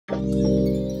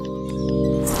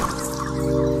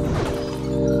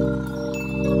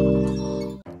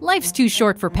Life's too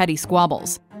short for petty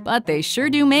squabbles, but they sure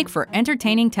do make for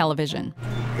entertaining television.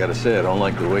 Gotta say, I don't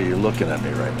like the way you're looking at me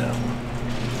right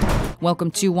now.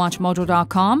 Welcome to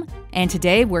WatchMojo.com, and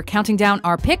today we're counting down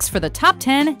our picks for the top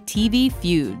 10 TV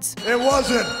feuds. It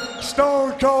wasn't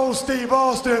Stone Cold Steve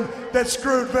Austin that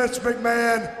screwed Vince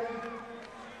McMahon,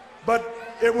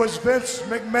 but it was Vince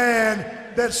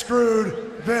McMahon that screwed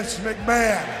Vince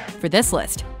McMahon. For this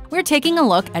list, we're taking a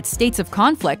look at states of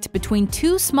conflict between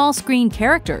two small-screen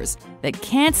characters that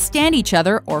can't stand each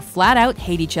other or flat out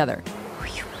hate each other. Oh,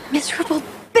 you miserable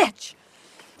bitch!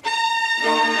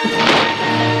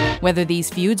 Whether these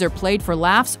feuds are played for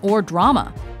laughs or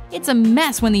drama, it's a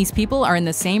mess when these people are in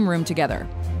the same room together.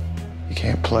 You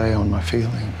can't play on my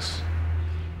feelings.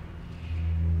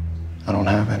 I don't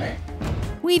have any.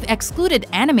 We've excluded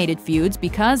animated feuds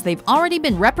because they've already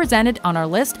been represented on our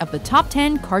list of the top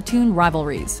 10 cartoon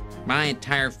rivalries. My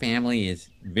entire family is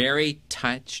very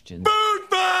touched and...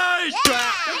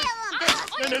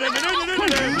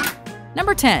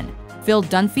 Number 10, Phil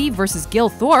Dunphy versus Gil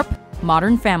Thorpe,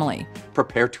 Modern Family.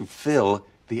 Prepare to feel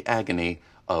the agony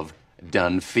of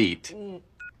done feet.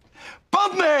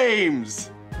 Bump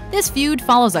names! This feud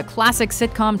follows a classic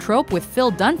sitcom trope with Phil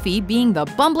Dunphy being the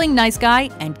bumbling nice guy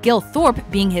and Gil Thorpe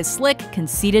being his slick,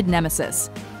 conceited nemesis.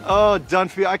 Oh,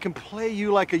 Dunphy, I can play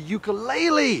you like a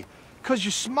ukulele, because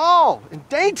you're small and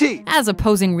dainty. As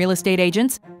opposing real estate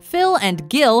agents, Phil and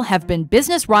Gil have been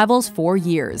business rivals for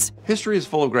years. History is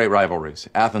full of great rivalries.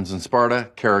 Athens and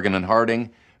Sparta, Kerrigan and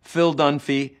Harding, Phil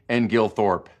Dunphy and Gil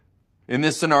Thorpe. In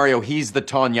this scenario, he's the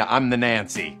Tanya, I'm the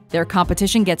Nancy. Their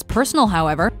competition gets personal,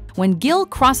 however, when Gil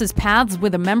crosses paths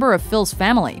with a member of Phil's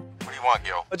family. What do you want,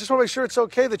 Gil? I just want to make sure it's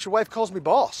okay that your wife calls me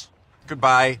boss.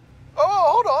 Goodbye.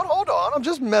 Oh, hold on. I'm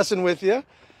just messing with you.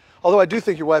 Although I do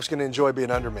think your wife's going to enjoy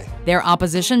being under me. Their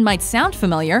opposition might sound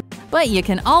familiar, but you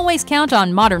can always count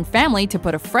on Modern Family to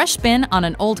put a fresh spin on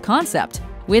an old concept,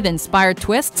 with inspired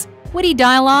twists, witty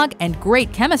dialogue, and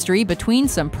great chemistry between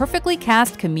some perfectly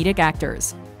cast comedic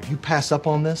actors. If you pass up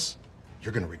on this,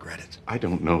 you're going to regret it. I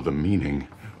don't know the meaning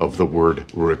of the word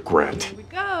regret. Here we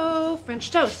go.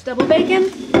 French toast, double bacon,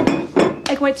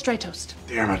 egg whites, dry toast.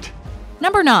 Damn it.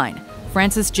 Number 9,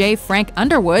 Francis J. Frank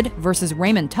Underwood versus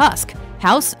Raymond Tusk,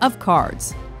 House of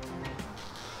Cards.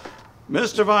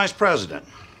 Mr. Vice President,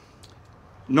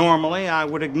 normally I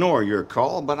would ignore your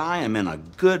call, but I am in a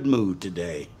good mood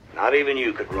today. Not even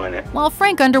you could ruin it. While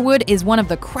Frank Underwood is one of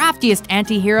the craftiest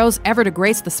anti-heroes ever to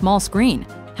grace the small screen,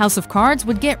 House of Cards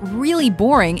would get really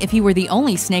boring if he were the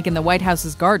only snake in the White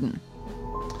House's garden.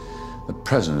 The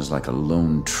president is like a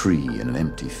lone tree in an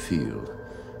empty field.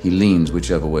 He leans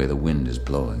whichever way the wind is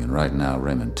blowing, and right now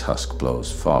Raymond Tusk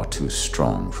blows far too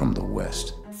strong from the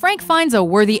west. Frank finds a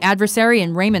worthy adversary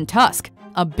in Raymond Tusk,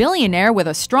 a billionaire with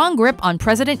a strong grip on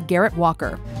President Garrett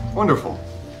Walker. Wonderful.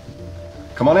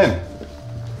 Come on in.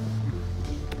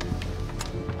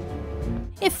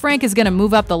 If Frank is going to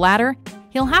move up the ladder,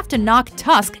 he'll have to knock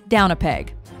Tusk down a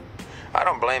peg. I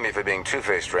don't blame you for being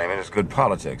two-faced, Raymond. It's good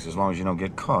politics, as long as you don't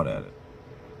get caught at it.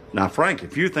 Now, Frank,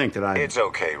 if you think that It's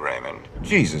okay, Raymond.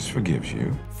 Jesus forgives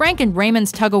you. Frank and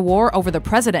Raymond's tug-of-war over the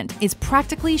president is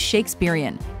practically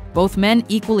Shakespearean, both men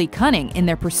equally cunning in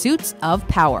their pursuits of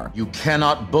power. You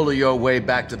cannot bully your way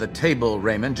back to the table,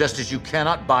 Raymond, just as you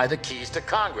cannot buy the keys to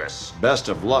Congress. Best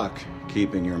of luck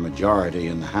keeping your majority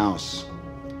in the House.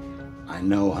 I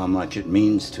know how much it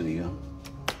means to you.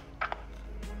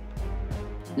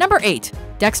 Number 8,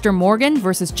 Dexter Morgan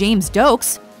versus James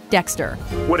Dokes, Dexter.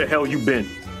 Where the hell you been?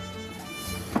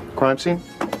 Crime scene?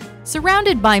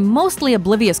 Surrounded by mostly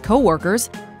oblivious co-workers,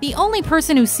 the only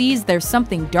person who sees there's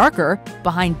something darker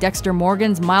behind Dexter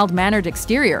Morgan's mild-mannered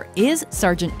exterior is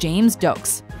Sergeant James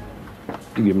Dokes.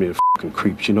 You give me the f***ing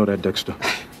creeps, you know that, Dexter?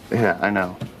 Yeah, I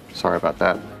know. Sorry about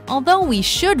that. Although we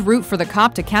should root for the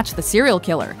cop to catch the serial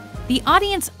killer, the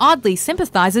audience oddly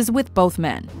sympathizes with both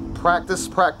men. Practice,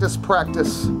 practice,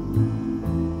 practice.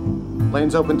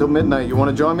 Lane's open till midnight. You want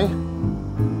to join me?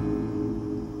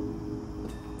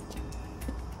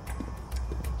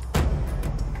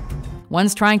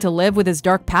 One's trying to live with his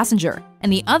dark passenger,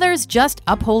 and the other's just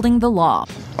upholding the law.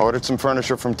 I ordered some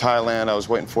furniture from Thailand. I was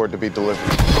waiting for it to be delivered.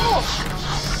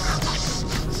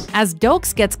 As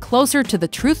Dokes gets closer to the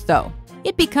truth, though,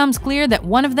 it becomes clear that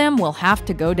one of them will have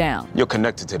to go down. You're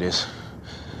connected to this.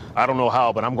 I don't know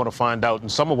how, but I'm gonna find out, and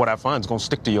some of what I find is gonna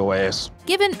stick to your ass.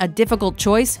 Given a difficult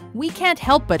choice, we can't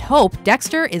help but hope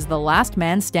Dexter is the last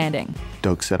man standing.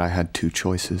 Doak said I had two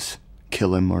choices,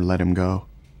 kill him or let him go.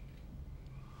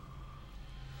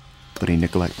 But he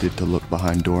neglected to look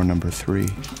behind door number 3,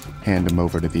 hand him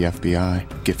over to the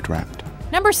FBI, gift-wrapped.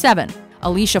 Number 7,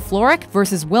 Alicia Florrick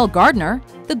versus Will Gardner,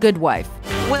 The Good Wife.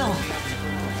 Will,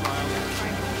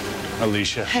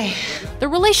 Alicia. Hey. The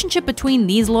relationship between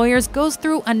these lawyers goes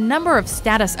through a number of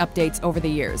status updates over the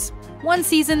years. One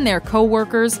season, they're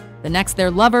co-workers, the next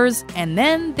they're lovers, and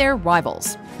then they're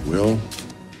rivals. Will,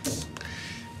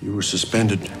 you were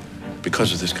suspended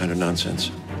because of this kind of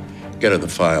nonsense. Get her the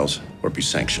files or be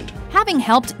sanctioned. Having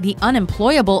helped the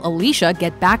unemployable Alicia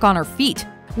get back on her feet,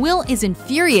 Will is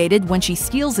infuriated when she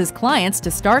steals his clients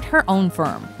to start her own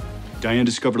firm. Diane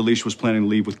discovered Alicia was planning to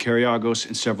leave with Kariagos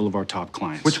and several of our top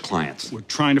clients. Which clients? We're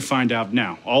trying to find out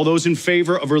now. All those in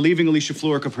favor of relieving Alicia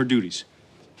Florek of her duties.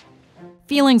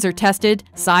 Feelings are tested,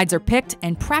 sides are picked,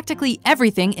 and practically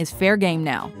everything is fair game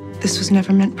now. This was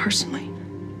never meant personally.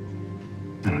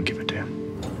 I don't give a damn.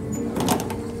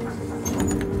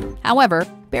 However,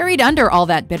 buried under all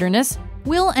that bitterness,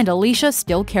 Will and Alicia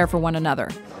still care for one another.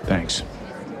 Thanks.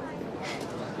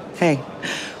 Hey,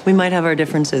 we might have our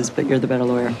differences, but you're the better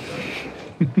lawyer.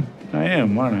 I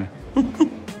am, aren't I?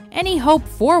 Any hope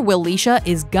for Will-Lecia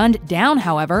is gunned down,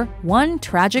 however, one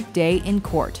tragic day in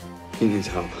court. He needs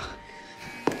help.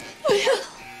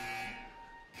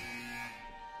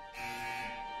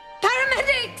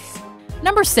 Paramedics!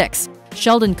 Number 6,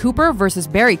 Sheldon Cooper versus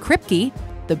Barry Kripke,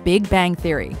 The Big Bang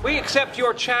Theory. We accept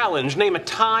your challenge. Name a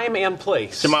time and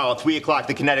place. Tomorrow, 3 o'clock,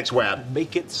 the Kinetics Web.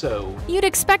 Make it so. You'd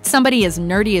expect somebody as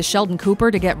nerdy as Sheldon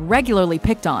Cooper to get regularly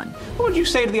picked on. What would you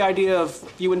say to the idea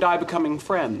of you and I becoming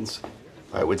friends?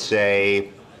 I would say,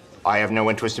 I have no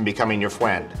interest in becoming your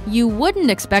friend. You wouldn't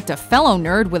expect a fellow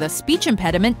nerd with a speech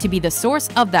impediment to be the source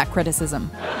of that criticism.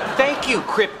 Thank you,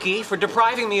 Kripke, for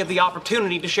depriving me of the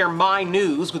opportunity to share my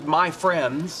news with my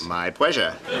friends. My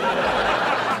pleasure.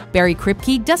 Barry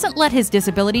Kripke doesn't let his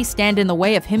disability stand in the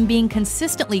way of him being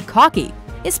consistently cocky,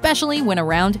 especially when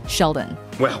around Sheldon.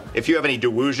 Well, if you have any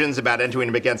delusions about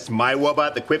entering against my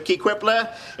robot, the Kripke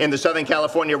Crippler, in the Southern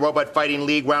California Robot Fighting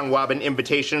League Round Robin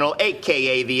Invitational,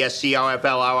 aka the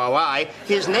SCRFLRRI,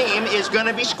 his name is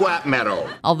gonna be Scrap Metal.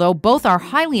 Although both are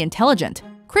highly intelligent,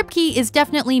 Kripke is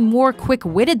definitely more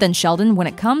quick-witted than Sheldon when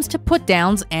it comes to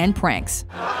put-downs and pranks.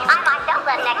 I myself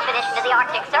led an expedition to the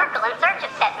Arctic Circle in search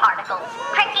of said particles.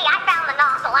 Kripke, I found the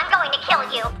nozzle. I'm going to kill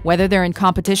you. Whether they're in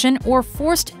competition or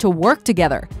forced to work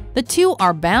together, the two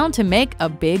are bound to make a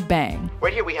big bang.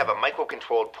 Right here we have a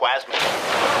micro-controlled plasma.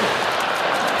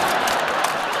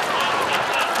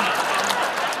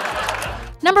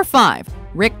 Number 5,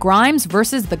 Rick Grimes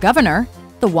versus the Governor,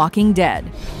 The Walking Dead.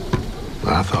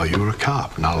 I thought you were a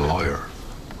cop, not a lawyer.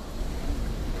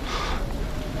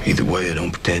 Either way, I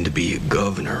don't pretend to be a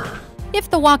governor.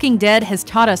 If The Walking Dead has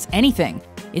taught us anything,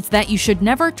 it's that you should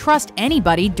never trust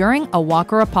anybody during a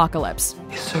Walker apocalypse.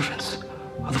 His servants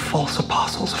are the false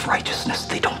apostles of righteousness.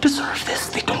 They don't deserve this.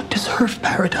 They don't deserve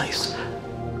paradise.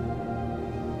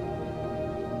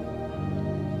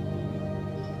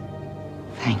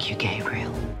 Thank you,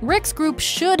 Gabriel. Rick's group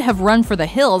should have run for the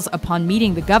hills upon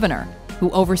meeting the Governor, who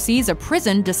oversees a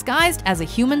prison disguised as a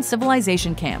human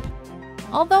civilization camp.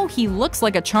 Although he looks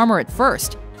like a charmer at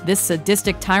first, this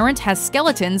sadistic tyrant has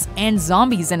skeletons and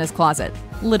zombies in his closet,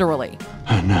 literally.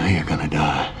 And now you're gonna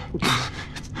die.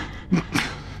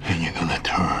 And you're gonna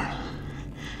turn.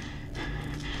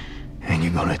 And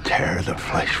you're gonna tear the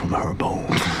flesh from her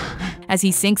bones. As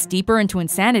he sinks deeper into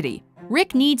insanity,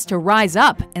 Rick needs to rise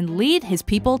up and lead his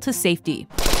people to safety.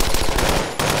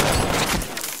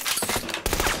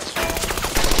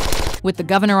 With the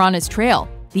Governor on his trail,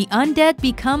 the undead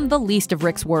become the least of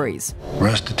Rick's worries.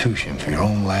 Restitution for your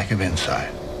own lack of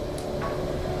insight.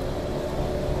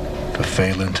 For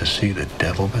failing to see the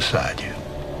devil beside you.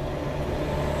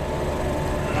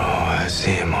 Oh, I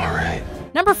see him all right.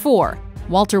 Number 4,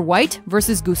 Walter White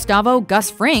versus Gustavo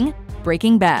Gus Fring,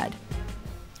 Breaking Bad.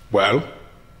 Well?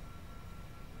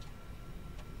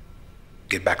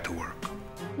 Get back to work.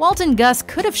 Walt and Gus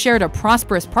could have shared a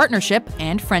prosperous partnership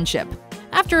and friendship.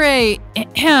 After a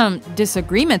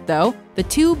disagreement, though, the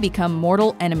two become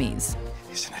mortal enemies.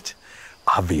 Isn't it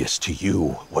obvious to you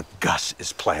what Gus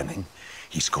is planning?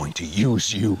 He's going to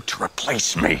use you to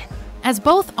replace me. As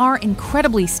both are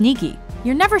incredibly sneaky,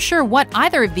 you're never sure what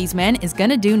either of these men is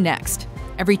gonna do next.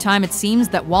 Every time it seems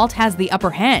that Walt has the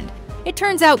upper hand, it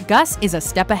turns out Gus is a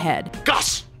step ahead.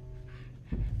 Gus!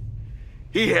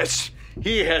 He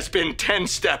has been 10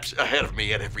 steps ahead of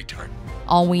me at every turn.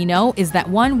 All we know is that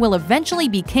one will eventually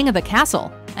be king of the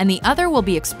castle, and the other will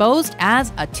be exposed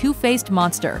as a two-faced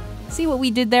monster. See what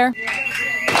we did there?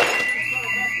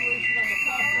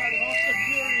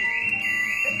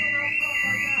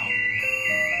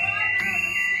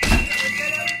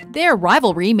 Their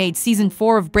rivalry made season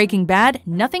 4 of Breaking Bad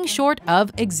nothing short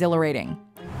of exhilarating.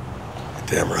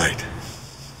 Damn right.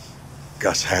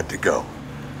 Gus had to go.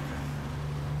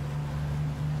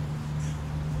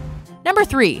 Number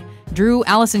 3, Drew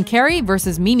Allison Carey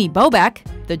versus Mimi Bobek,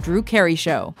 The Drew Carey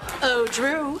Show. Oh,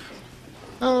 Drew.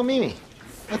 Oh, Mimi.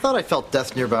 I thought I felt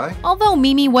death nearby. Although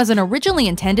Mimi wasn't originally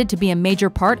intended to be a major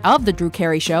part of The Drew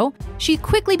Carey Show, she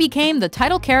quickly became the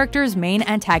title character's main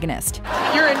antagonist.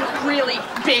 You're in really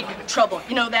big trouble,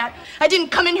 you know that? I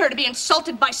didn't come in here to be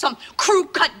insulted by some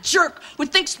crew-cut jerk who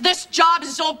thinks this job is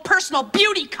his own personal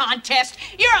beauty contest.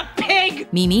 You're a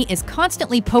pig! Mimi is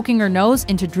constantly poking her nose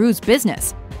into Drew's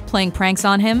business, playing pranks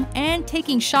on him, and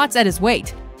taking shots at his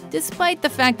weight, despite the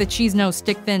fact that she's no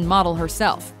stick-thin model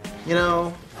herself. You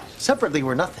know, separately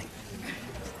we're nothing.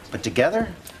 But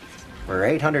together, we're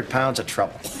 800 pounds of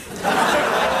trouble.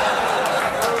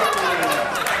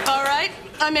 All right,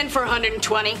 I'm in for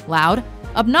 120. Loud,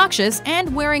 obnoxious,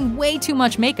 and wearing way too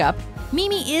much makeup,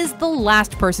 Mimi is the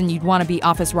last person you'd want to be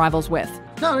office rivals with.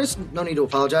 No, there's no need to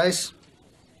apologize.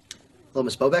 Hello,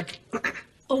 Miss Bobek.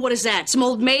 Oh, what is that? Some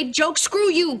old maid joke? Screw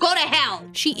you, go to hell!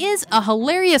 She is a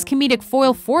hilarious comedic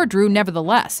foil for Drew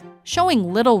nevertheless,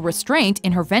 showing little restraint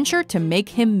in her venture to make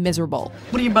him miserable.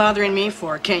 What are you bothering me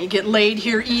for? Can't you get laid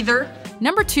here either?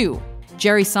 Number 2,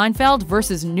 Jerry Seinfeld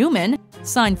versus Newman,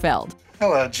 Seinfeld.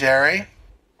 Hello, Jerry.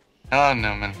 Hello,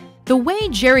 Newman. The way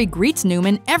Jerry greets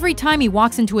Newman every time he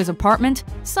walks into his apartment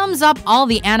sums up all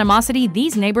the animosity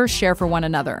these neighbors share for one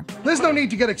another. There's no need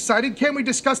to get excited. Can't we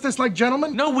discuss this like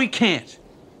gentlemen? No, we can't.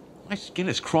 My skin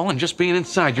is crawling just being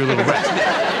inside your little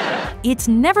rat. It's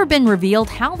never been revealed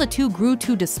how the two grew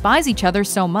to despise each other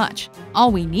so much. All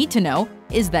we need to know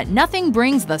is that nothing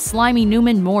brings the slimy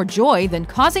Newman more joy than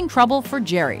causing trouble for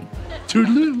Jerry.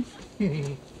 Toodaloo.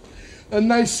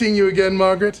 Nice seeing you again,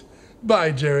 Margaret.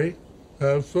 Bye, Jerry.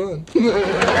 Have fun.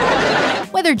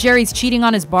 Whether Jerry's cheating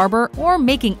on his barber or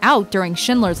making out during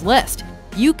Schindler's List,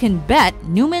 you can bet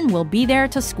Newman will be there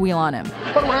to squeal on him.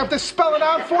 But do I have to spell it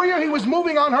out for you? He was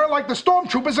moving on her like the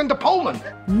stormtroopers into Poland.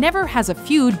 Never has a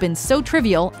feud been so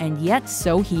trivial and yet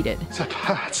so heated. It's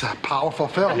a powerful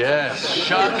film. Yes,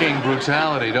 shocking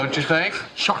brutality, don't you think?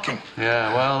 Shocking.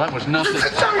 Yeah, well, that was nothing.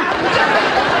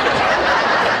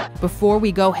 Before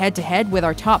we go head-to-head with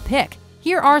our top pick,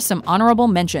 here are some honorable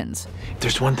mentions. If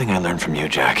there's one thing I learned from you,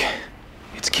 Jack,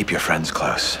 it's keep your friends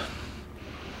close.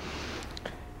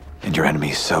 And your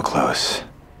enemies so close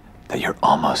that you're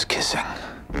almost kissing.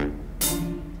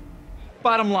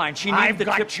 Bottom line, she needed I've the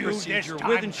got tip you procedure this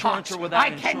with time, insurance Fox. or without I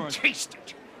insurance. can taste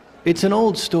it. It's an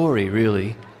old story,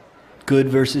 really. Good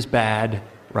versus bad,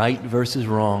 right versus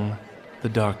wrong, the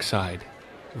dark side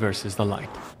versus the light.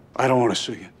 I don't want to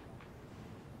sue you.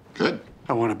 Good.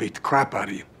 I want to beat the crap out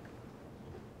of you.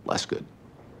 Less good.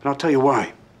 And I'll tell you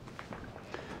why.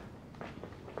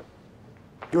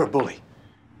 You're a bully.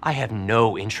 I have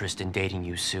no interest in dating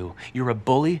you, Sue. You're a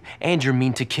bully and you're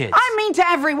mean to kids. I'm mean to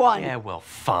everyone! Yeah, well,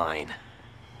 fine.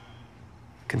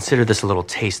 Consider this a little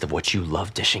taste of what you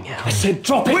love dishing out. I said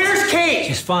drop it! Where's Kate?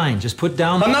 She's fine. Just put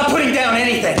down... I'm not putting down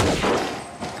anything!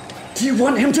 Do you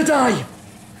want him to die?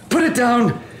 Put it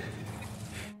down!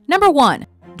 Number 1,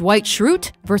 Dwight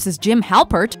Schrute versus Jim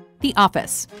Halpert, The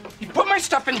Office. You put my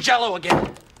stuff in Jell-O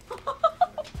again!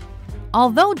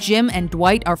 Although Jim and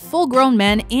Dwight are full-grown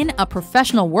men in a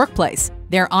professional workplace,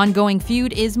 their ongoing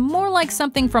feud is more like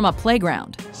something from a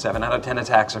playground. 7 out of 10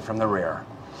 attacks are from the rear.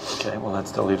 Okay, well, that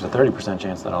still leaves a 30%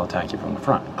 chance that I'll attack you from the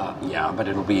front. Yeah, but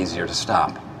it'll be easier to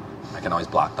stop. I can always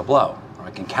block the blow, or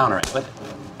I can counter it, but...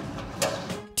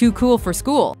 Too cool for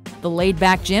school, the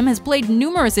laid-back Jim has played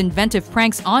numerous inventive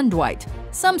pranks on Dwight,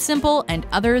 some simple and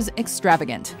others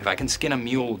extravagant. If I can skin a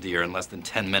mule deer in less than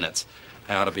 10 minutes,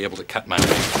 I ought to be able to cut my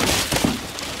way.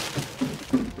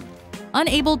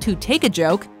 Unable to take a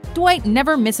joke, Dwight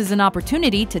never misses an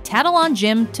opportunity to tattle on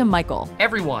Jim to Michael.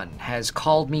 Everyone has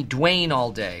called me Dwayne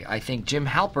all day. I think Jim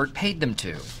Halpert paid them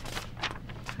to.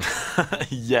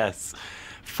 Yes.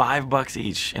 $5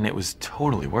 each, and it was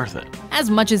totally worth it. As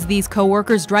much as these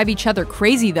coworkers drive each other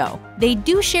crazy, though, they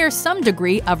do share some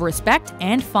degree of respect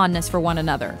and fondness for one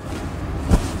another.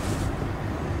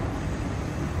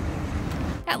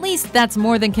 At least that's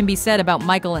more than can be said about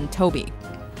Michael and Toby.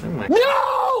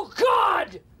 No,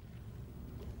 God!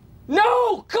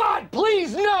 No, God,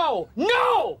 please, no!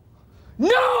 No!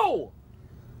 No!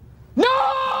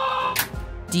 No!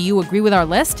 Do you agree with our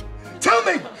list? Tell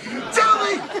me! Tell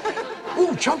me!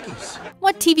 Ooh, chunkies.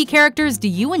 What TV characters do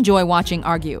you enjoy watching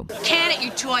argue? Can it, you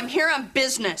two? I'm here on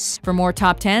business. For more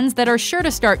top 10s that are sure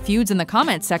to start feuds in the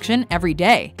comments section every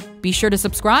day, be sure to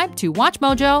subscribe to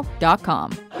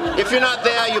WatchMojo.com. If you're not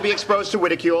there, you'll be exposed to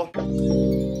ridicule.